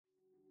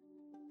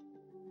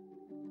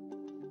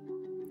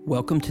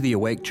Welcome to the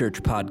Awake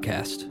Church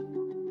podcast.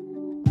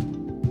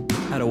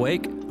 At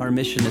Awake, our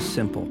mission is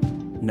simple: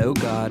 know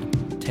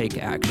God, take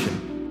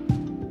action.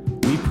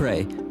 We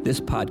pray this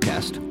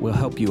podcast will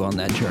help you on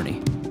that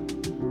journey.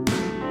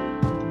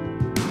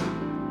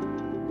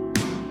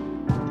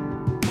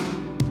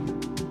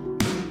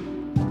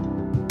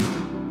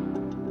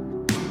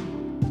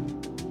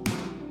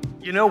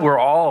 You know, we're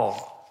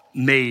all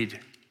made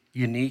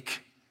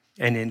unique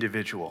and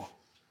individual.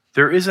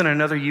 There isn't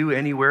another you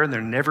anywhere, and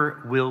there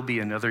never will be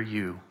another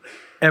you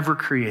ever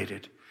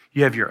created.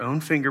 You have your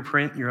own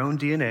fingerprint, your own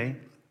DNA.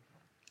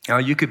 Now,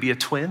 you could be a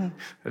twin,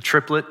 a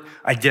triplet,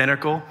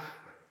 identical,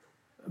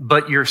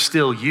 but you're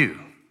still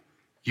you.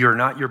 You're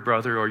not your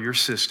brother or your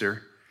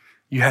sister.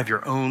 You have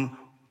your own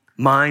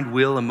mind,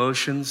 will,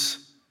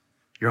 emotions,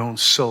 your own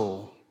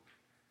soul,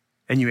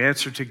 and you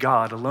answer to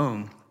God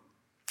alone.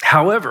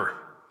 However,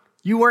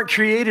 you weren't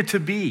created to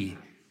be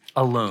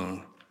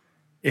alone.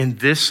 In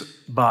this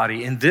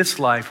body, in this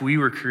life, we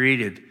were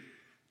created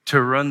to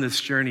run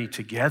this journey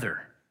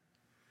together.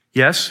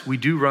 Yes, we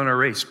do run a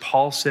race.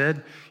 Paul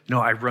said,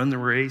 I run the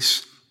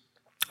race.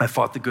 I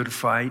fought the good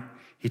fight.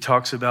 He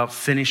talks about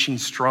finishing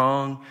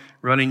strong,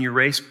 running your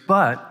race,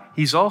 but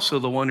he's also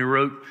the one who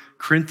wrote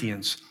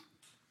Corinthians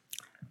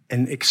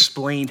and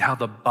explained how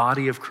the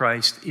body of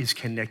Christ is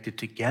connected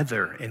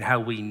together and how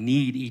we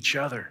need each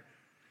other.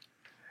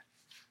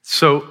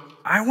 So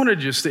I wanted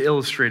just to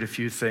illustrate a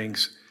few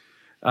things.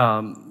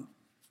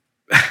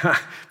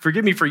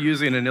 Forgive me for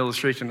using an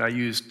illustration I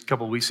used a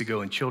couple of weeks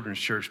ago in children's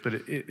church, but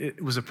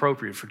it was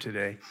appropriate for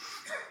today.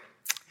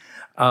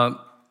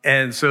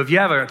 And so if you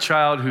have a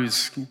child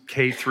who's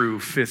K through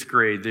 5th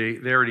grade,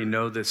 they already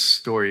know this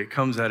story. It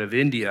comes out of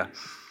India,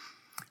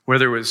 where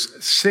there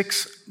was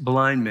 6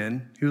 blind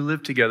men who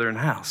lived together in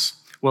a house.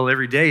 Well,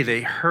 every day they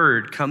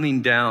heard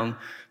coming down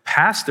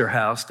past their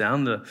house,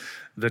 down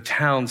the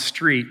town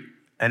street,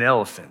 an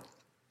elephant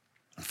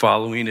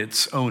following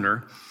its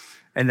owner,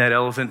 and that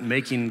elephant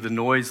making the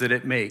noise that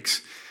it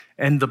makes.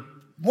 And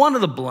one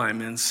of the blind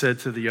men said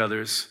to the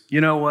others,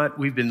 you know what?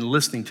 We've been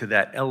listening to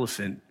that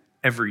elephant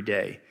every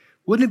day.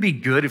 Wouldn't it be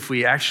good if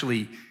we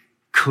actually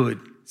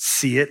could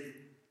see it?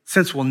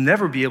 Since we'll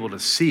never be able to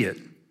see it,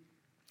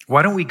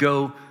 why don't we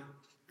go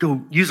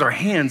use our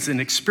hands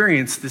and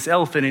experience this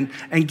elephant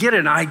and get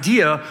an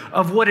idea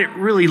of what it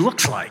really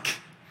looks like?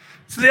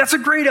 So that's a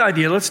great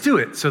idea. Let's do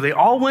it. So they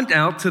all went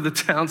out to the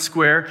town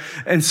square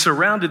and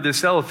surrounded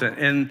this elephant.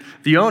 And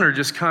the owner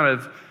just kind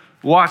of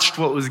watched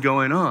what was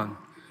going on.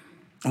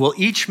 Well,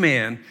 each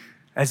man,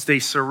 as they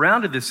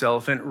surrounded this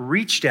elephant,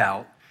 reached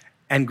out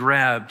and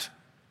grabbed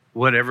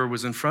whatever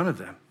was in front of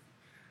them.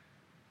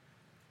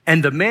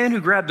 And the man who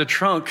grabbed the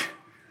trunk,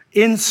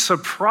 in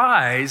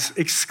surprise,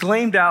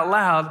 exclaimed out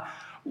loud,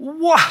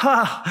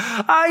 "Wow,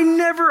 I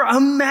never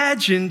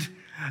imagined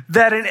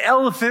that an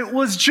elephant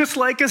was just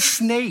like a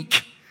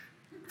snake.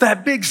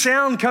 That big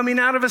sound coming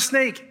out of a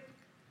snake."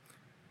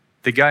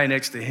 The guy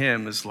next to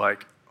him is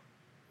like,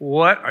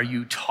 "What are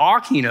you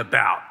talking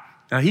about?"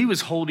 Now, he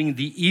was holding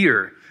the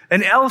ear.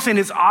 An elephant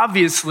is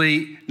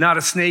obviously not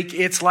a snake.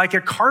 It's like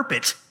a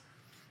carpet.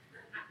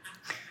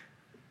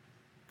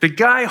 The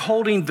guy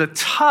holding the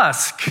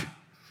tusk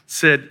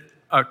said,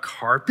 "A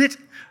carpet?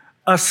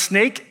 A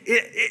snake?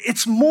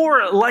 It's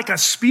more like a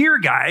spear,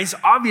 guys.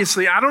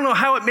 Obviously, I don't know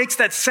how it makes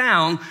that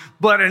sound,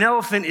 but an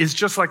elephant is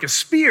just like a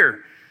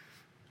spear."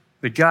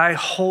 The guy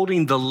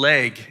holding the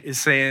leg is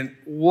saying,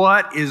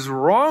 "What is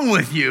wrong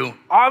with you?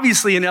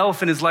 Obviously, an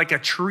elephant is like a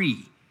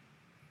tree."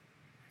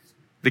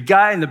 The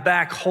guy in the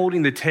back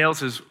holding the tail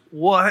says,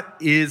 "What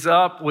is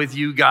up with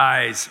you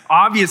guys?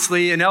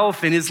 Obviously, an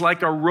elephant is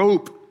like a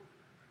rope."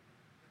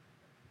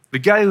 The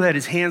guy who had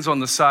his hands on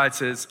the side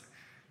says,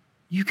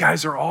 "You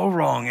guys are all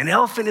wrong. An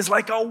elephant is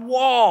like a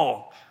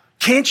wall.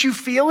 Can't you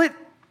feel it?"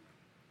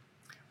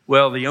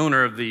 Well, the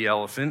owner of the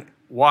elephant,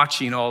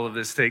 watching all of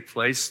this take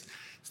place,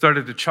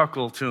 started to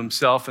chuckle to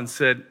himself and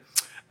said,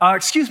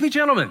 "Excuse me,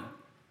 gentlemen,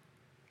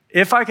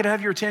 if I could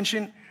have your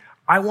attention,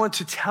 I want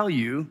to tell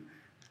you,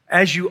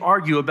 as you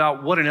argue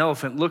about what an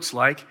elephant looks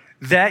like,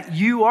 that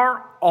you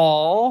are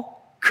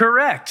all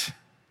correct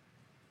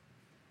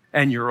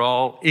and you're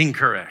all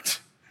incorrect.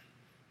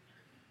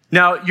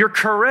 Now, you're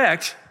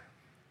correct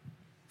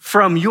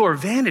from your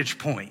vantage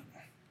point,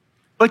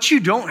 but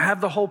you don't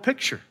have the whole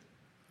picture.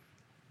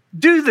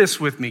 Do this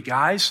with me,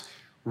 guys.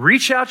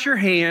 Reach out your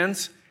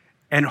hands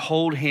and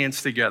hold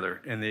hands together."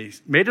 And they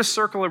made a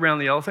circle around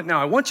the elephant. "Now,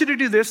 I want you to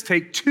do this.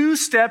 Take 2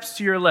 steps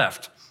to your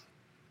left."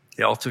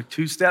 They all took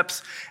 2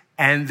 steps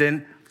and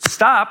then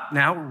stop.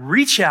 Now,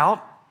 reach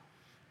out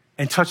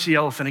and touch the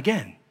elephant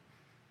again.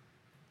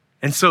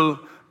 And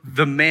so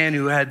the man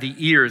who had the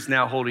ear is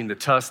now holding the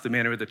tusk. The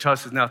man who had the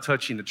tusk is now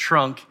touching the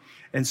trunk,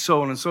 and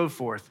so on and so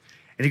forth.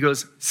 And he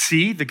goes,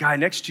 "See, the guy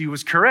next to you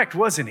was correct,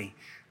 wasn't he?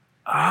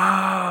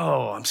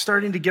 Oh, I'm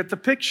starting to get the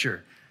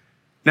picture.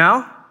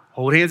 Now,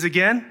 hold hands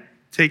again.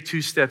 Take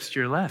 2 steps to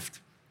your left.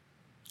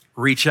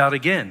 Reach out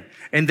again."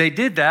 And they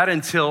did that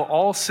until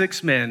all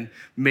 6 men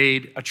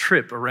made a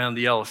trip around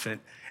the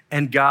elephant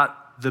and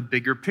got got the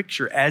bigger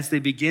picture as they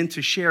began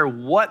to share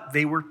what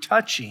they were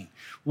touching,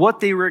 what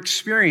they were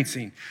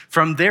experiencing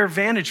from their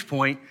vantage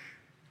point.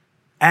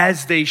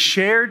 As they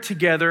shared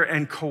together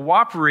and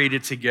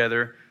cooperated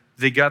together,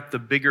 they got the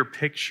bigger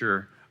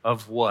picture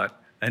of what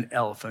an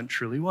elephant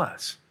truly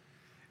was.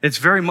 It's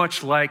very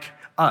much like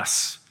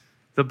us,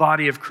 the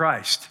body of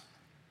Christ.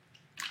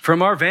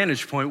 From our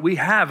vantage point, we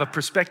have a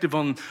perspective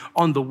on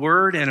the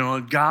Word and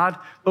on God,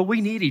 but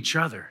we need each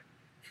other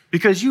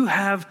because you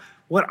have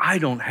what I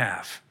don't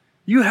have.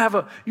 You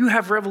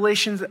have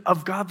revelations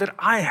of God that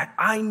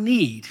I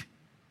need,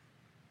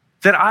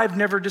 that I've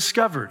never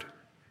discovered.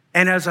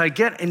 And as I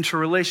get into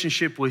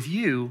relationship with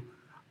you,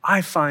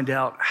 I find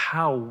out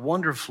how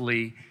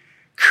wonderfully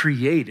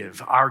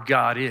creative our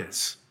God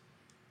is.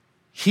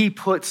 He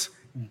puts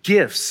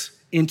gifts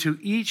into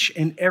each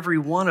and every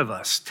one of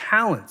us,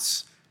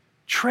 talents,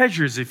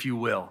 treasures, if you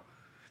will,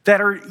 that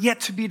are yet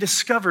to be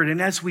discovered.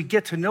 And as we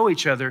get to know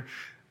each other,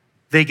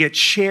 they get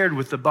shared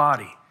with the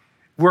body.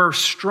 We're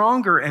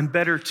stronger and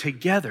better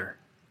together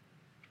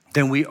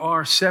than we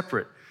are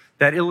separate.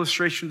 That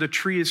illustration of the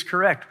tree is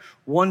correct.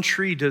 One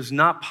tree does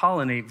not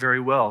pollinate very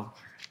well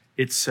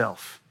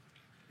itself.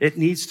 It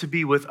needs to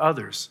be with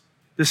others.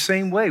 The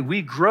same way,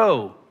 we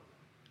grow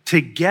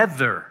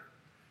together.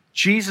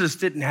 Jesus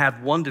didn't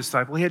have one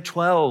disciple. He had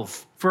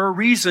 12 for a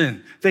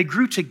reason. They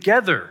grew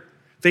together.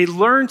 They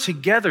learned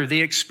together. They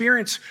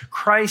experienced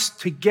Christ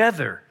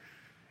together.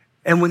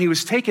 And when he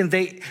was taken,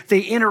 they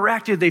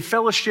interacted, they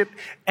fellowshiped,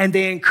 and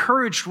they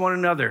encouraged one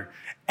another.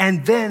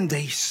 And then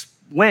they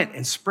went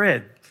and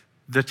spread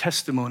the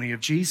testimony of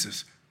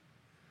Jesus.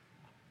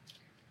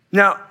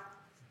 Now,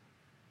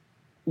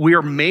 we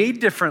are made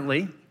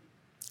differently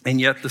and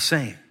yet the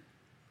same.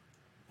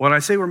 When I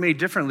say we're made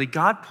differently,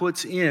 God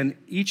puts in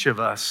each of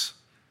us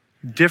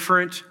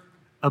different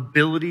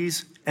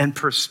abilities and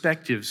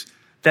perspectives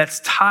that's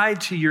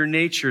tied to your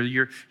nature,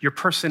 your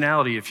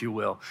personality, if you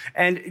will.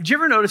 And did you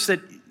ever notice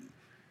that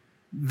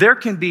there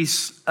can be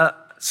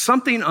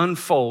something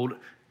unfold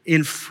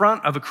in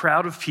front of a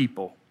crowd of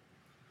people?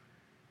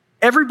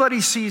 Everybody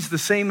sees the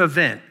same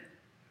event,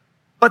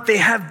 but they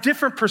have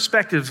different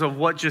perspectives of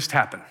what just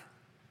happened.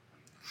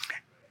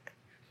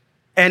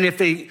 And if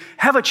they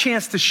have a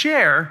chance to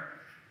share,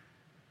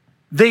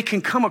 they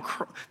can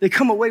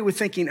come away with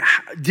thinking,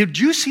 did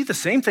you see the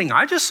same thing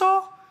I just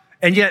saw?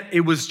 And yet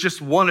it was just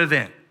one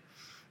event.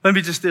 Let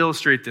me just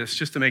illustrate this,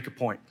 just to make a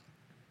point.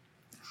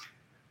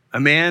 A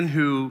man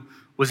who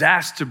was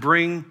asked to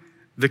bring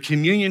the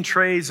communion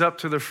trays up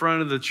to the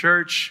front of the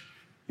church.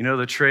 You know,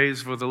 the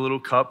trays with the little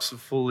cups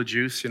full of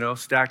juice,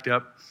 stacked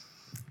up.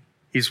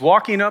 He's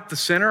walking up the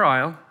center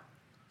aisle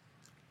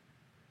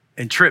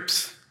and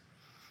trips.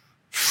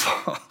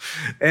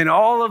 And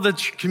all of the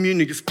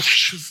communion gets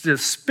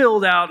just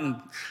spilled out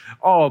and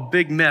a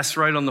big mess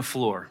right on the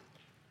floor.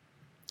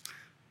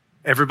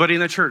 Everybody in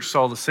the church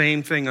saw the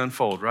same thing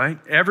unfold, right?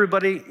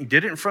 Everybody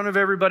did it in front of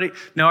everybody.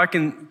 Now I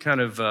can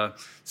kind of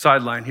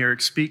sideline here,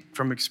 speak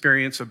from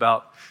experience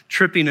about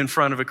tripping in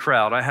front of a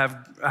crowd.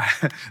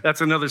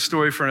 That's another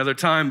story for another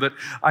time, but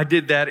I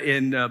did that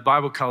in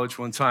Bible college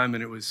one time,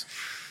 and it was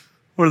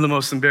one of the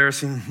most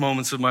embarrassing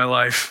moments of my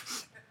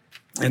life.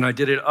 And I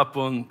did it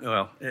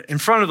in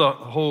front of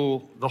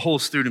the whole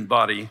student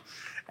body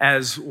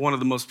as one of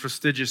the most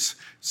prestigious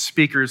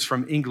speakers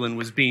from England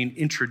was being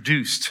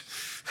introduced.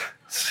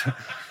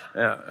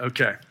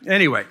 Okay.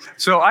 Anyway,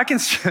 so I can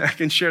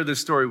share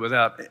this story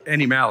without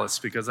any malice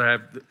because I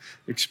have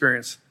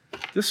experience.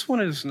 This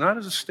one is not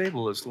as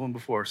stable as the one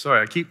before.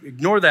 Sorry,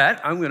 ignore that.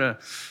 I'm going to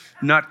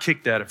not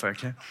kick that if I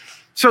can.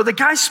 So the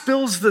guy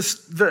spills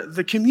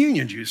the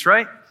communion juice,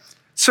 right?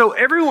 So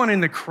everyone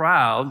in the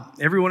crowd,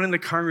 everyone in the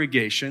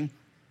congregation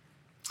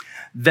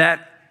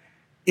that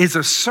is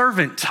a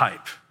servant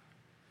type,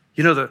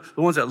 the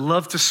ones that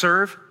love to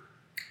serve,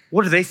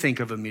 what do they think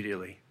of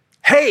immediately?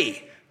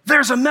 Hey,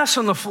 there's a mess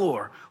on the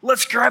floor.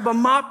 Let's grab a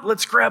mop.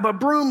 Let's grab a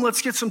broom.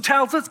 Let's get some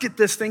towels. Let's get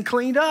this thing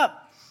cleaned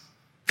up.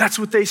 That's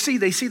what they see.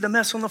 They see the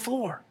mess on the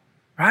floor,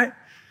 right?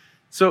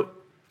 So,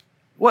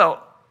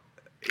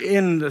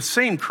 in the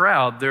same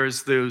crowd,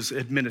 there's those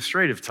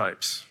administrative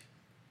types.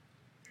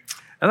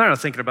 And they're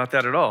not thinking about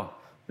that at all.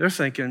 They're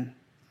thinking,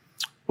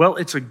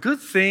 it's a good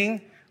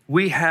thing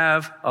we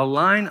have a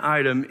line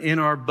item in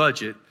our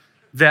budget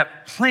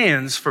that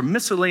plans for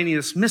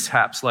miscellaneous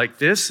mishaps like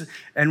this,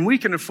 and we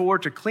can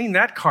afford to clean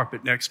that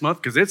carpet next month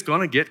because it's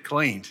going to get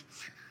cleaned.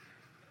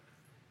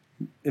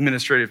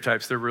 Administrative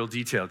types, they're real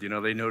detailed.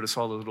 They notice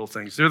all the little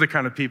things. They're the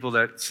kind of people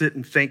that sit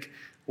and think,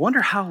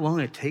 wonder how long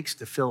it takes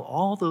to fill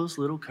all those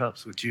little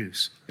cups with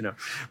juice,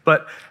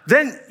 But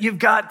then you've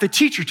got the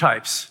teacher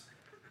types.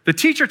 The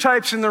teacher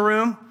types in the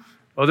room,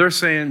 they're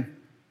saying,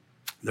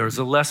 there's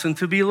a lesson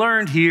to be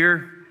learned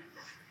here.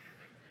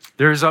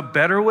 There's a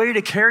better way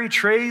to carry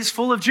trays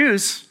full of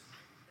juice.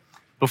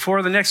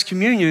 Before the next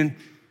communion,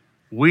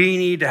 we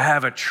need to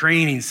have a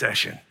training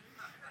session,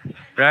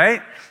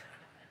 right?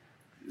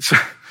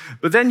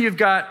 But then you've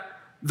got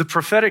the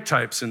prophetic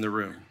types in the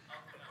room.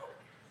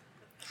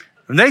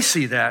 When they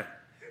see that,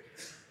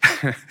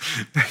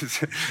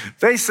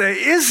 They say,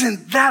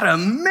 isn't that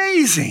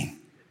amazing?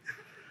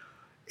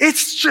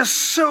 It's just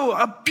so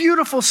a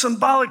beautiful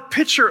symbolic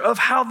picture of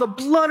how the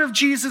blood of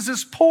Jesus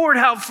is poured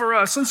out for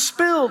us and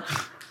spilled.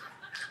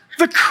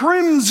 The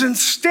crimson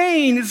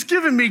stain is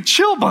giving me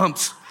chill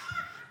bumps.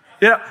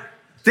 Yeah,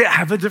 they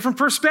have a different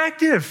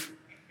perspective.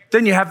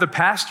 Then you have the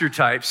pastor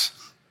types,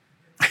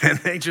 and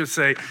they just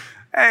say,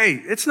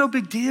 hey, it's no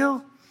big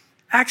deal.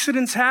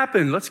 Accidents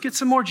happen. Let's get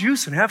some more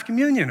juice and have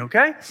communion,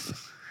 okay?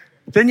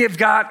 Then you've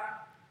got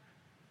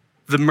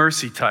the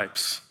mercy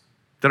types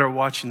that are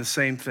watching the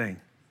same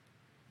thing.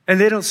 And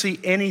they don't see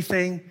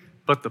anything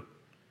but the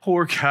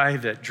poor guy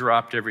that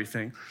dropped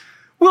everything.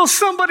 Will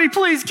somebody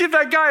please give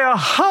that guy a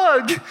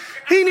hug?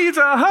 He needs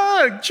a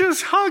hug.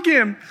 Just hug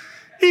him.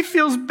 He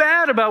feels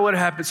bad about what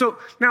happened. So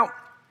now,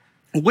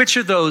 which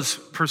of those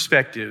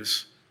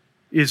perspectives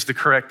is the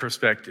correct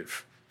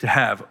perspective to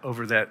have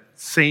over that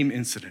same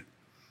incident?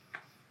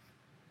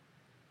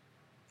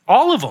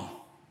 All of them.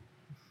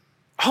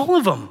 All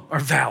of them are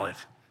valid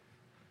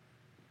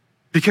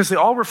because they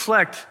all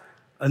reflect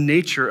a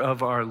nature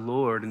of our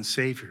Lord and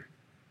Savior.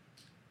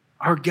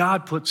 Our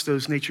God puts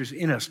those natures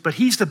in us, but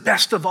he's the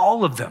best of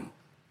all of them.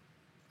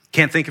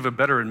 Can't think of a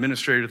better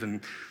administrator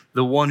than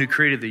the one who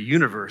created the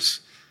universe.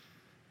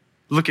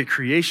 Look at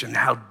creation,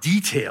 how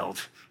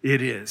detailed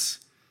it is,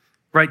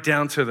 right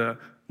down to the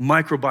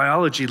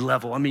microbiology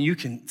level. I mean, you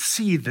can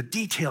see the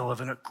detail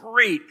of a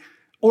great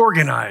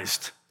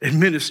organized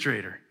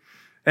administrator.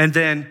 And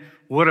then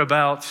what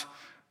about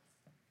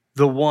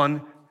the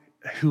one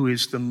who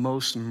is the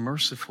most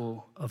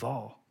merciful of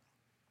all?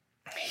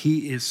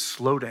 He is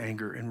slow to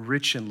anger and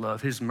rich in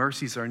love. His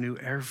mercies are new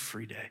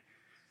every day.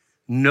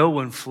 No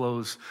one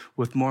flows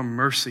with more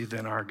mercy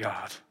than our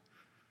God.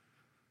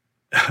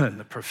 And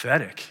the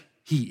prophetic,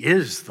 he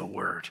is the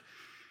word.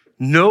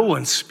 No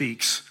one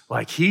speaks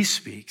like he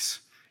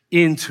speaks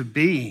into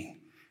being.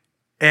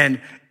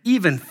 And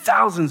even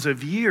thousands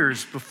of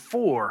years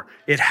before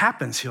it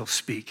happens, he'll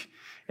speak.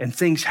 And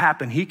things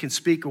happen. He can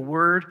speak a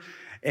word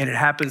and it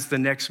happens the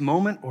next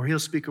moment, or he'll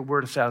speak a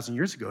word 1,000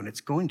 years ago and it's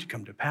going to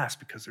come to pass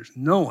because there's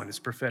no one as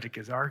prophetic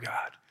as our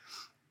God.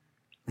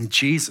 And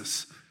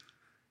Jesus,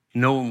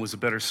 no one was a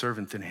better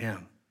servant than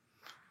him.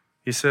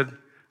 He said,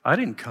 I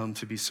didn't come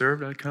to be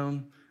served.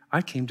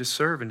 I came to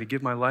serve and to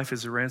give my life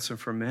as a ransom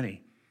for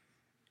many.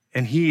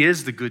 And he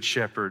is the good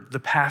shepherd, the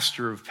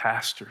pastor of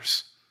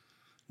pastors.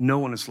 No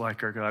one is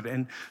like our God.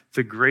 And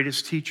the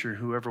greatest teacher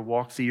who ever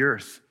walked the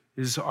earth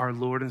is our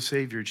Lord and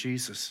Savior,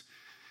 Jesus.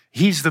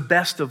 He's the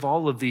best of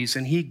all of these,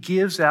 and he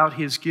gives out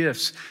his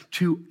gifts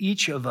to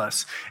each of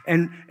us.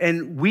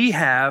 And we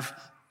have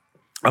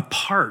a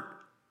part.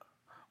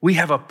 We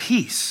have a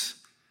piece.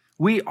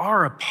 We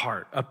are a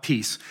part, a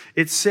piece.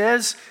 It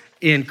says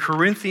in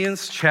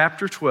Corinthians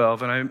chapter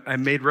 12, and I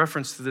made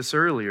reference to this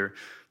earlier,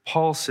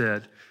 Paul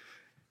said,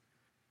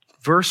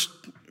 verse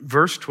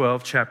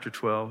 12, chapter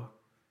 12,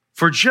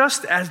 for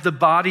just as the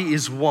body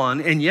is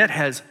one and yet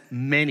has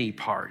many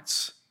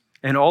parts,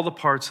 and all the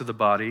parts of the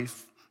body,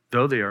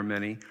 though they are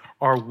many,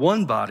 are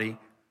one body,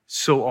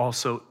 so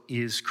also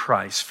is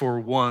Christ. For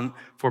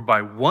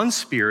by one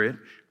Spirit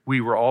we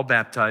were all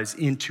baptized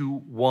into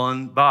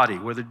one body,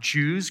 whether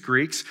Jews,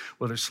 Greeks,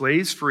 whether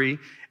slaves, free,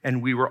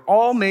 and we were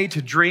all made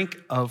to drink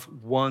of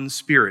one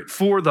Spirit.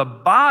 For the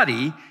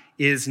body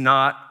is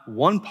not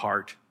one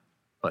part,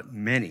 but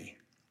many.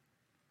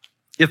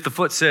 If the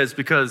foot says,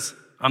 because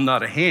I'm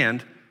not a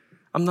hand,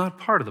 I'm not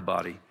part of the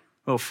body.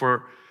 Well,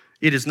 for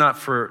it is not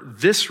for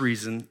this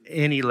reason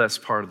any less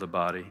part of the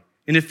body.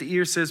 And if the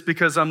ear says,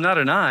 because I'm not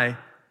an eye,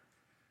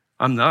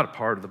 I'm not a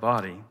part of the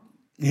body.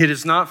 It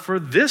is not for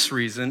this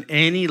reason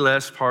any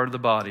less part of the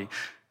body.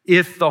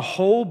 If the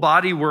whole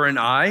body were an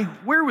eye,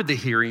 where would the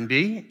hearing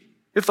be?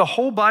 If the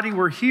whole body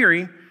were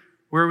hearing,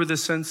 where would the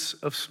sense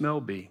of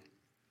smell be?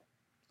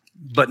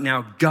 But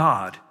now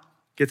God,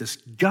 get this,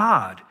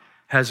 God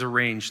has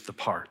arranged the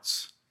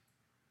parts,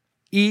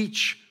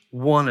 each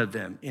one of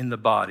them in the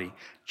body,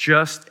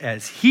 just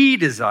as he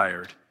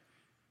desired.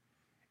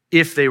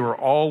 If they were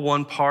all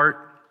one part,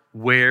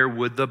 where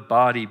would the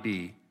body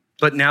be?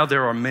 But now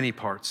there are many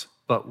parts,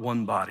 but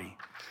one body.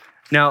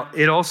 Now,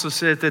 it also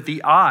said that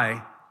the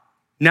eye,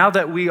 now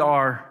that we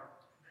are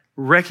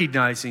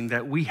recognizing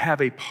that we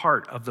have a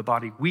part of the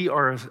body, we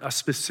are a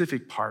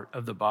specific part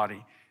of the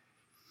body.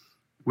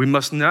 We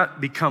must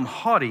not become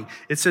haughty.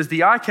 It says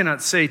the eye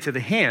cannot say to the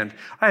hand,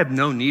 I have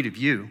no need of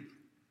you.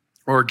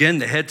 Or again,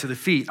 the head to the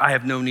feet, I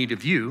have no need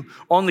of you.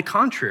 On the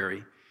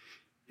contrary,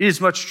 it is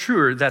much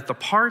truer that the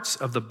parts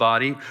of the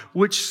body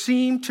which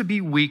seem to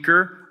be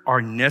weaker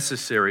are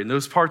necessary. And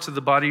those parts of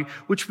the body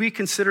which we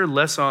consider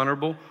less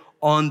honorable,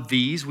 on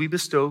these we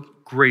bestow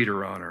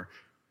greater honor.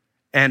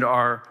 And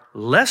our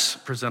less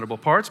presentable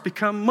parts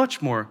become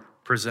much more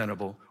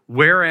presentable,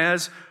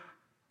 whereas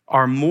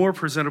our more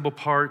presentable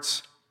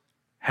parts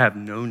have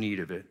no need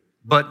of it.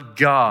 But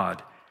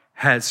God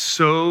has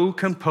so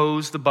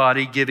composed the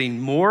body, giving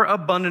more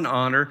abundant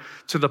honor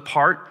to the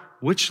part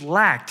which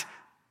lacked.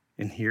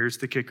 And here's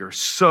the kicker,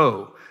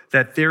 so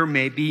that there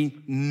may be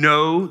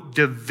no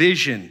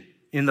division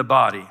in the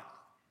body,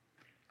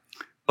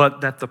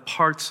 but that the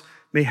parts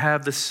may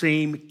have the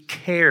same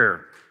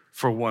care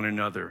for one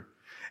another.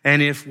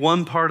 And if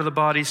one part of the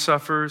body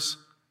suffers,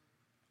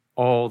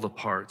 all the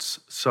parts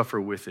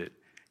suffer with it.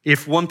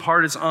 If one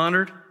part is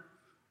honored,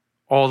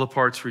 all the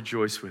parts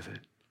rejoice with it.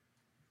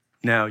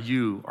 Now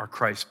you are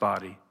Christ's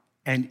body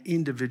and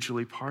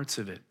individually parts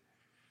of it.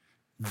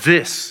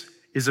 This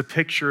is a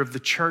picture of the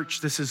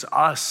church. This is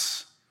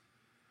us.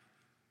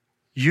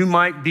 You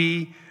might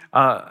be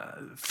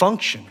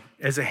function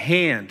as a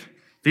hand.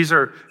 These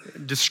are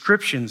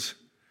descriptions.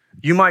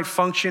 You might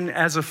function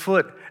as a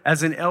foot,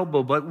 as an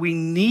elbow, but we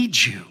need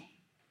you.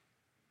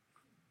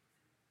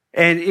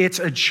 And it's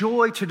a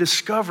joy to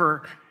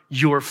discover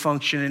your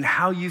function and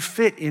how you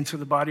fit into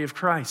the body of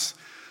Christ.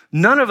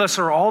 None of us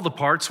are all the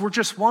parts. We're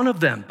just one of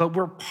them, but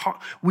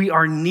we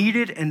are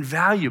needed and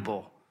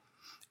valuable.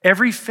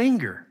 Every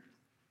finger.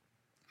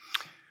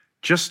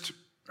 Just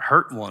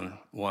hurt one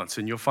once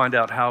and you'll find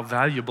out how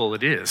valuable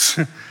it is.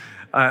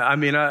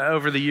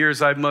 Over the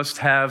years, I must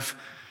have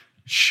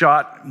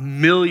shot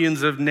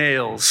millions of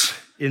nails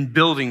in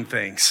building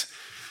things.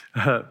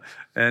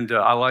 And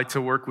I like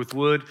to work with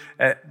wood,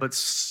 but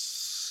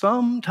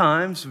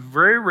sometimes,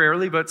 very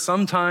rarely, but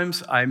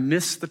sometimes I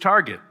miss the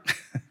target.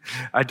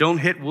 I don't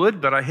hit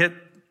wood, but I hit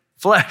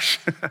flesh.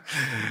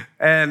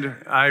 And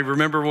I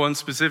remember one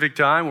specific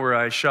time where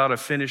I shot a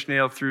finished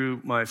nail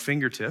through my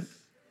fingertip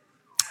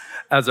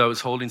as I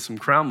was holding some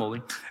crown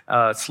molding.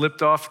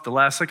 Slipped off at the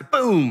last second,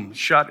 boom,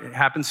 shot. It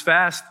happens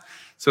fast.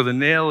 So the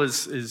nail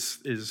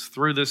is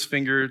through this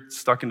finger,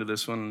 stuck into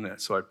this one.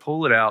 So I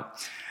pull it out.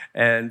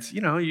 And,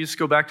 you just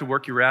go back to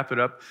work, you wrap it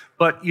up.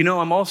 But,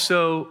 I'm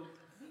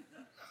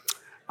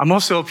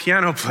also a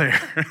piano player,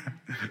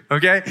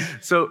 okay?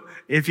 So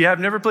if you have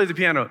never played the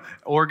piano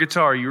or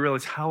guitar, you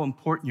realize how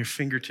important your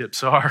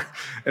fingertips are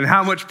and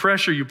how much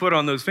pressure you put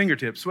on those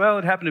fingertips. Well,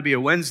 it happened to be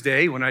a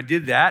Wednesday when I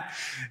did that,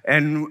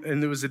 and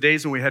there was the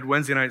days when we had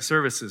Wednesday night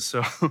services.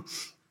 So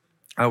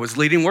I was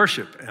leading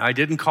worship, and I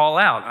didn't call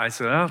out. I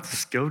said,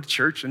 let's go to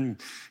church and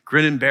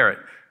grin and bear it.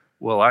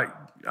 Well,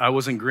 I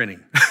wasn't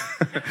grinning.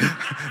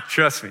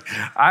 Trust me.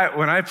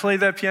 When I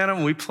played that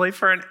piano, we played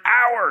for an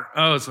hour.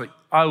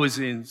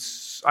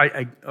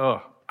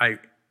 I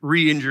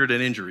re-injured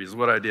an injury is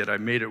what I did. I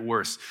made it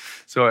worse.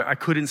 So I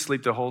couldn't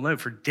sleep the whole night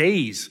for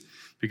days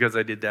because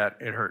I did that.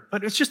 It hurt.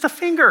 But it's just a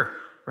finger,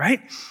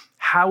 right?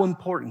 How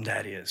important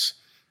that is.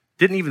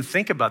 Didn't even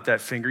think about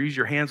that finger. Use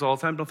your hands all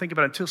the time. Don't think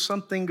about it until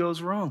something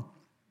goes wrong.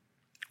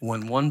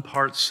 When one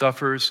part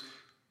suffers,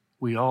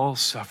 we all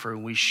suffer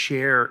and we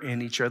share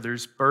in each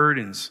other's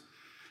burdens.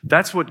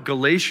 That's what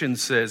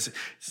Galatians says,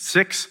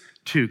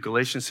 6:2,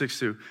 Galatians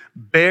 6:2.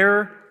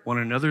 Bear one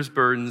another's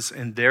burdens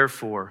and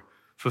therefore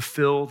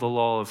fulfill the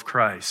law of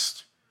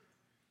Christ.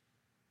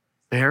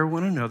 Bear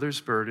one another's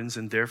burdens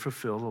and therefore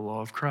fulfill the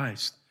law of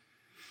Christ.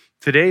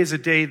 Today is a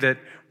day that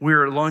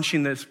we're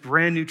launching this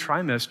brand new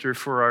trimester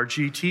for our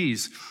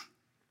GTs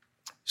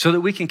so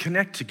that we can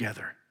connect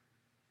together,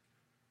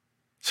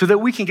 so that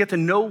we can get to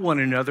know one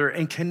another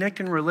and connect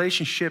in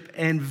relationship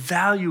and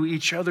value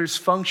each other's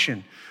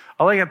function.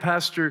 I like how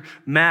Pastor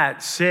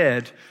Matt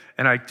said,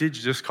 and I did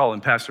just call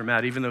him Pastor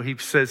Matt, even though he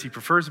says he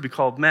prefers to be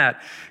called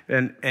Matt,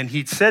 and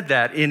he said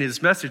that in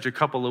his message a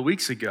couple of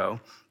weeks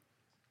ago.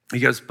 He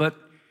goes, but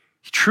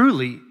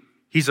truly,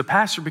 he's a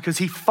pastor because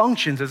he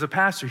functions as a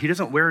pastor. He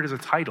doesn't wear it as a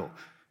title.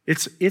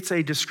 It's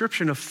a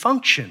description of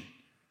function.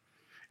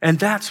 And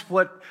that's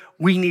what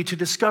we need to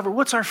discover.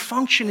 What's our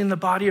function in the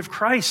body of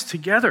Christ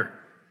together?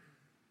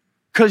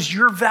 Because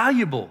you're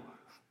valuable,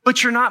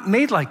 but you're not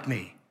made like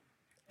me.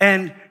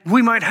 And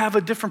we might have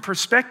a different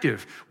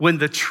perspective when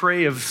the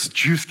tray of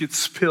juice gets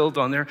spilled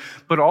on there,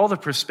 but all the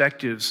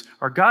perspectives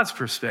are God's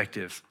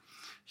perspective.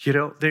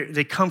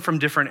 They come from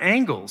different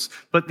angles,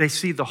 but they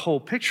see the whole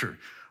picture.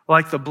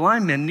 Like the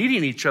blind men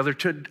needing each other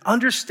to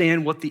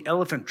understand what the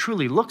elephant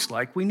truly looks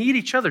like. We need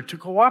each other to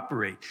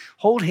cooperate.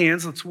 Hold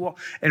hands, let's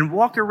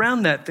walk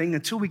around that thing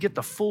until we get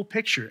the full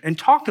picture and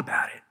talk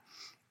about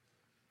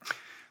it.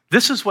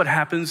 This is what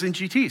happens in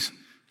GTs.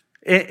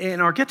 In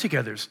our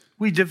get-togethers,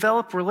 we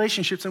develop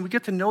relationships and we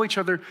get to know each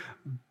other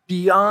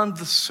beyond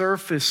the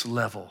surface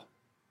level,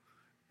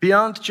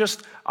 beyond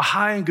just a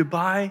hi and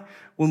goodbye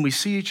when we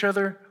see each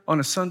other on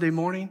a Sunday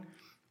morning.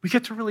 We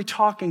get to really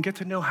talk and get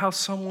to know how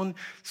someone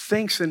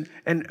thinks and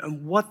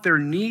what their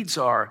needs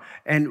are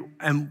and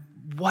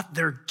what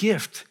their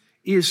gift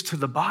is to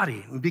the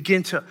body. We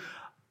begin to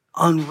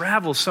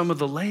unravel some of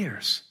the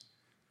layers.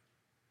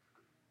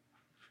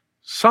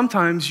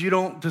 Sometimes you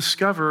don't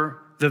discover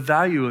the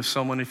value of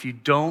someone if you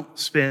don't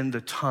spend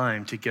the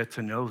time to get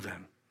to know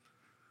them.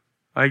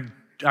 I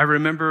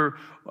remember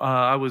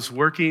I was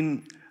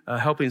working,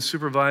 helping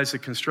supervise a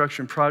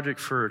construction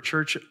project for a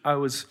church I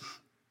was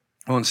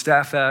on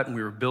staff at, and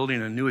we were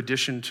building a new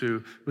addition to,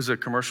 it was a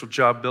commercial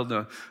job,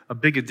 building a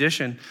big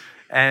addition.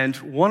 And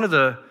one of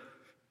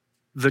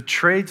the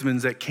tradesmen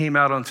that came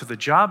out onto the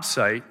job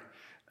site,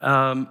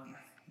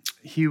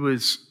 he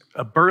was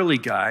a burly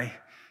guy,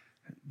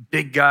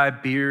 big guy,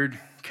 beard,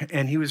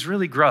 and he was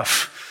really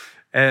gruff.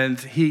 And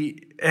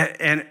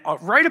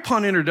right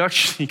upon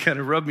introduction, he kind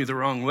of rubbed me the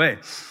wrong way.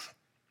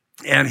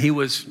 And he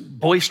was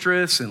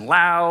boisterous and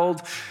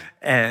loud,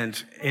 and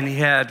he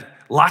had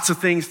lots of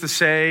things to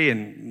say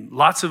and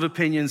lots of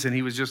opinions, and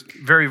he was just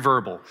very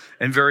verbal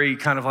and very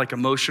kind of like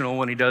emotional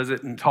when he does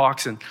it and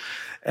talks. And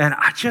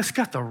I just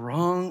got the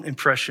wrong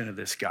impression of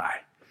this guy.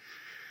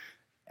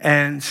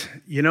 And,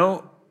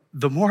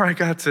 the more I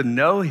got to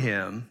know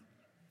him,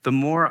 the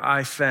more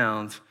I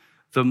found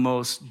the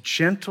most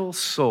gentle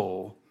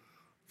soul,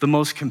 the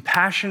most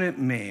compassionate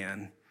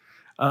man,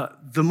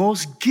 the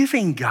most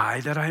giving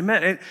guy that I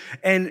met.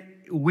 And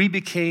we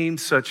became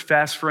such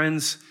fast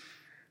friends.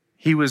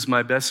 He was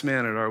my best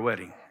man at our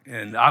wedding,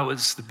 and I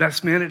was the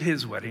best man at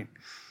his wedding.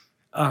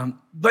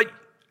 But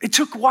it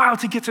took a while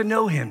to get to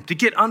know him, to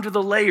get under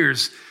the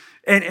layers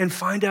and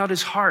find out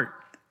his heart.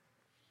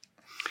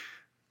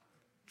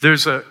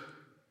 There's a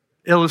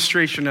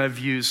illustration I've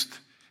used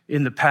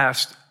in the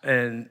past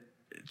and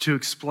to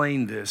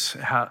explain this,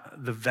 how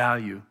the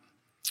value.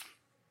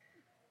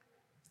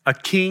 A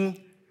king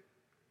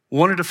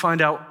wanted to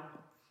find out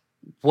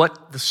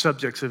what the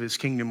subjects of his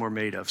kingdom were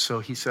made of. So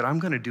he said, I'm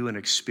going to do an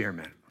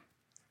experiment.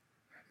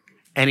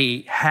 And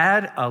he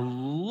had a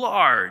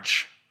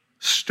large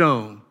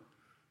stone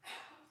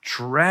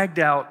dragged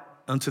out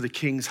onto the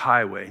king's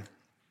highway.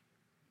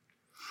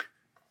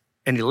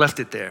 And he left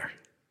it there.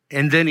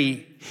 And then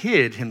he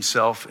hid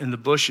himself in the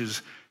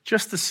bushes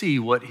just to see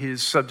what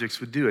his subjects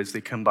would do as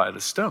they come by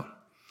the stone.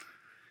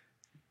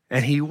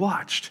 And he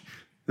watched.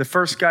 The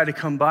first guy to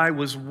come by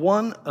was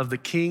one of the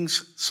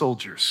king's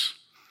soldiers.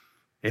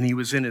 And he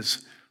was in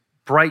his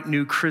bright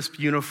new crisp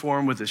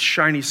uniform with his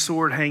shiny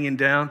sword hanging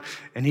down.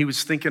 And he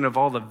was thinking of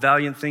all the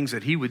valiant things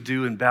that he would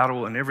do in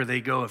battle whenever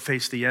they go and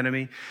face the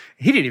enemy.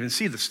 He didn't even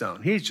see the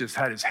stone. He just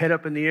had his head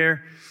up in the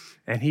air.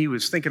 And he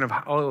was thinking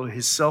of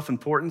his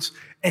self-importance.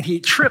 And he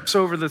trips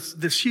over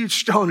this huge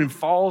stone and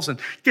falls and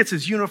gets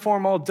his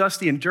uniform all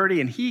dusty and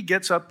dirty. And he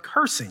gets up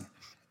cursing.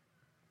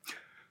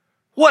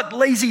 What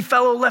lazy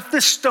fellow left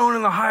this stone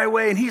in the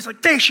highway? And he's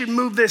like, they should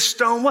move this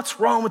stone. What's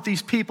wrong with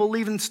these people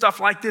leaving stuff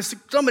like this?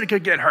 Somebody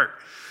could get hurt.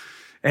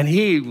 And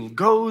he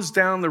goes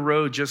down the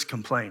road just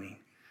complaining.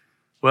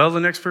 Well, the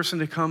next person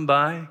to come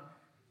by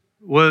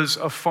was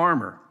a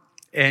farmer.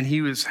 And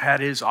he had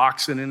his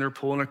oxen in there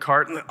pulling a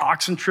cart, and the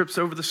oxen trips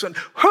over the stone.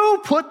 Who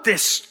put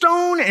this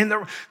stone in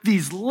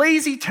these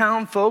lazy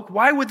town folk?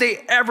 Why would they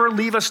ever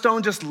leave a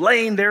stone just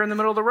laying there in the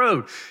middle of the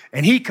road?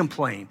 And he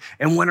complained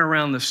and went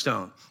around the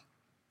stone.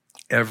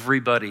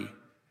 Everybody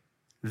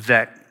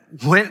that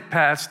went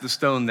past the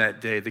stone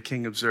that day, the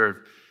king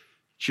observed,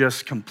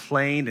 just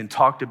complained and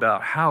talked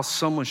about how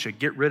someone should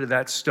get rid of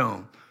that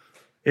stone.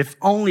 If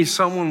only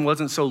someone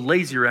wasn't so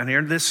lazy around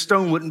here, this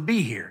stone wouldn't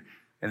be here.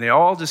 And they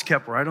all just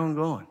kept right on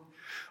going.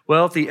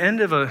 Well, at the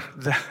end of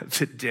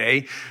the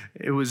day,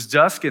 it was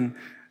dusk, and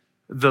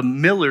the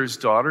miller's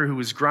daughter, who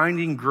was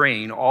grinding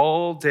grain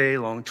all day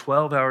long,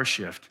 12-hour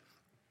shift,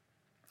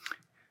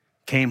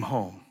 came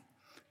home,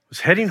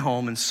 was heading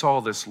home and saw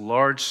this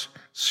large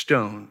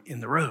stone in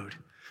the road.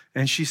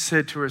 And she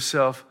said to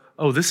herself,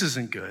 oh, this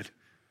isn't good.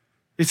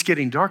 It's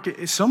getting dark.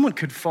 Someone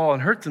could fall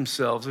and hurt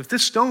themselves. If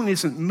this stone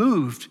isn't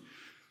moved,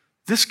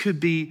 this could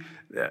be,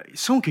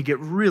 someone could get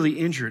really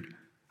injured.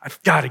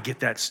 I've got to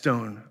get that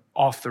stone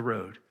off the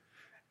road.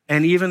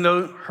 And even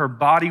though her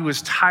body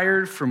was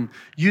tired from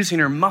using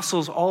her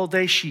muscles all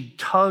day, she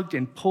tugged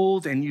and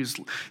pulled and used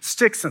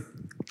sticks and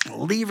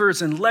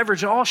levers and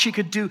leverage, all she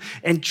could do,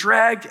 and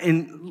dragged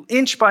and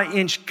inch by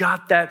inch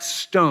got that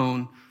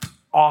stone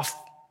off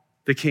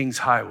the king's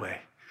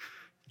highway.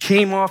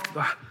 Came off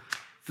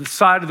the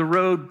side of the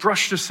road,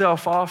 brushed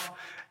herself off,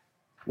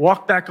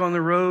 walked back on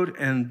the road,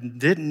 and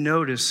didn't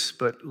notice,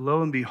 but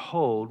lo and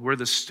behold, where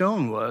the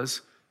stone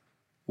was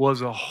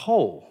a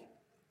hole.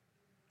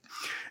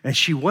 And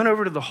she went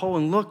over to the hole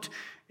and looked,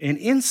 and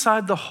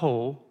inside the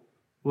hole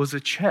was a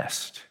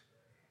chest.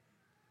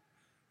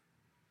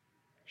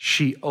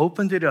 She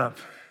opened it up.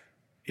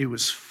 It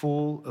was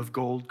full of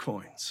gold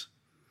coins.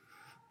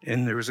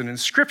 And there was an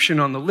inscription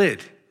on the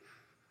lid.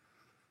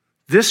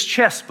 This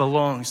chest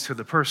belongs to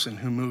the person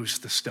who moves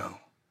the stone.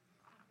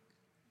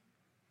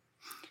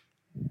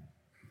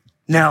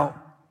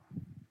 Now,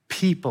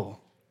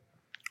 people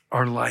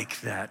are like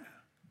that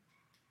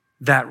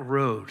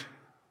road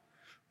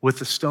with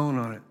the stone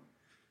on it.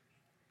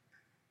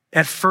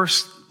 At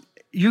first,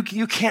 you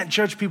can't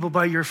judge people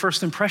by your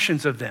first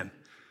impressions of them.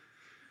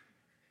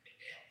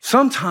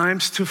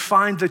 Sometimes to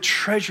find the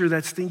treasure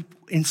that's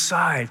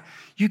inside,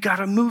 you got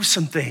to move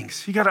some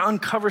things. You got to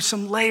uncover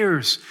some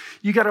layers.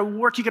 You got to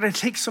work. You got to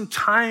take some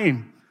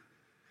time.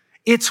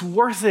 It's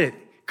worth it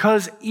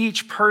because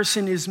each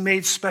person is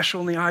made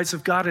special in the eyes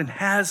of God and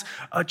has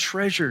a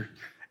treasure.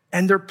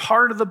 And they're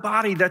part of the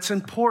body that's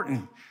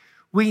important.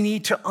 We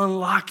need to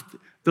unlock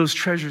those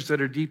treasures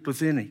that are deep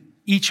within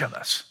each of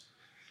us.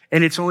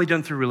 And it's only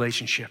done through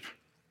relationship.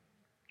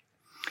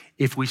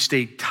 If we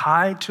stay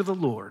tied to the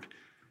Lord,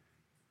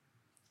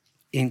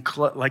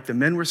 like the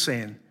men were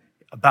saying,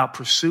 about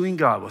pursuing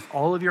God with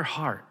all of your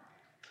heart,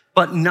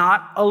 but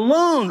not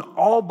alone,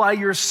 all by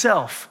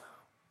yourself,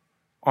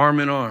 arm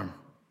in arm,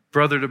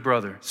 brother to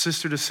brother,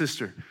 sister to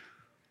sister,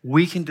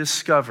 we can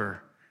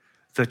discover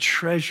the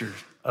treasure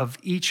of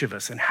each of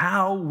us and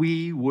how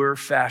we were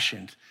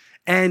fashioned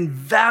and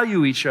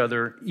value each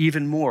other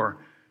even more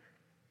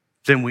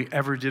than we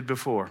ever did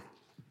before.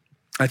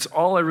 That's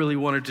all I really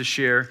wanted to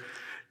share.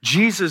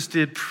 Jesus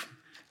did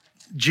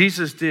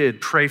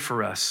pray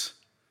for us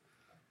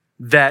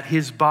that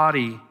his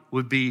body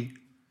would be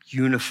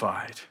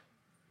unified.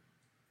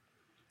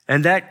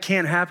 And that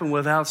can't happen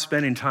without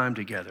spending time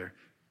together.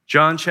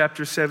 John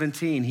chapter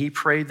 17, he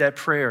prayed that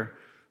prayer.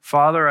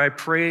 Father, I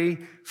pray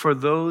for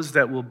those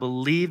that will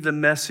believe the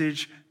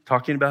message,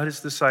 talking about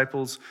his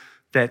disciples,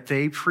 that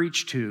they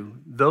preach to,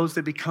 those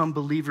that become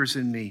believers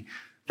in me,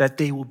 that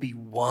they will be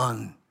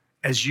one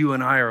as you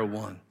and I are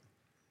one.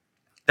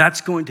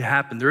 That's going to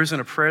happen. There isn't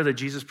a prayer that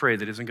Jesus prayed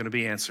that isn't going to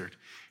be answered.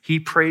 He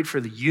prayed for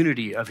the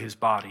unity of his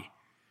body.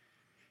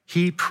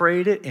 He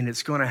prayed it and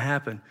it's going to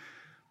happen.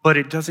 But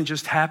it doesn't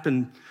just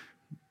happen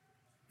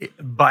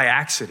by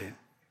accident.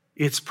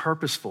 It's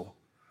purposeful.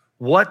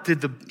 What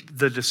did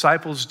the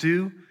disciples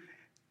do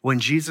when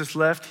Jesus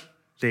left?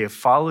 They have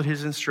followed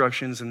his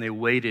instructions and they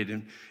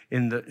waited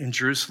in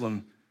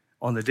Jerusalem.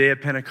 On the day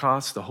of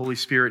Pentecost, the Holy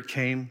Spirit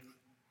came,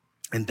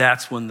 and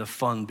that's when the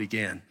fun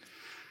began.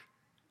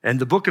 And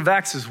the book of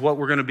Acts is what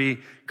we're going to be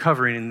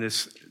covering in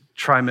this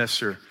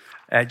trimester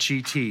at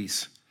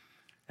GT's.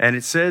 And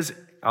it says,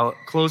 I'll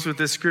close with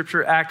this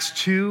scripture, Acts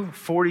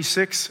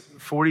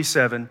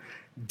 2:46-47.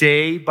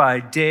 Day by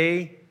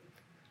day,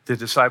 the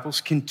disciples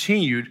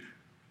continued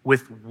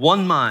with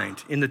one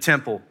mind in the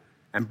temple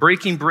and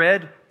breaking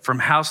bread from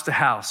house to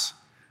house.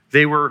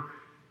 They were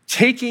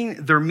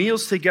taking their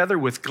meals together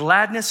with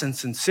gladness and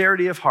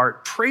sincerity of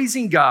heart,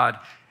 praising God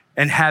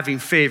and having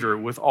favor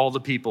with all the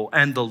people.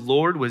 And the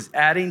Lord was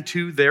adding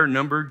to their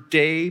number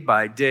day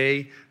by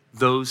day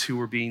those who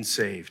were being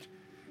saved.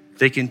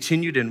 They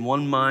continued in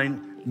one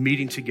mind,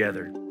 meeting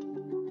together.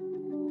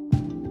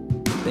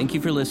 Thank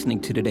you for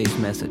listening to today's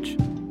message.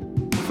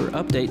 For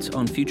updates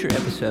on future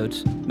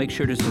episodes, make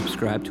sure to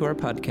subscribe to our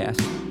podcast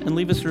and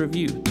leave us a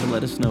review to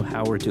let us know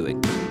how we're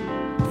doing.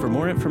 For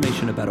more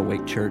information about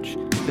Awake Church,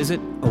 visit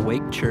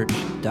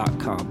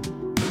awakechurch.com.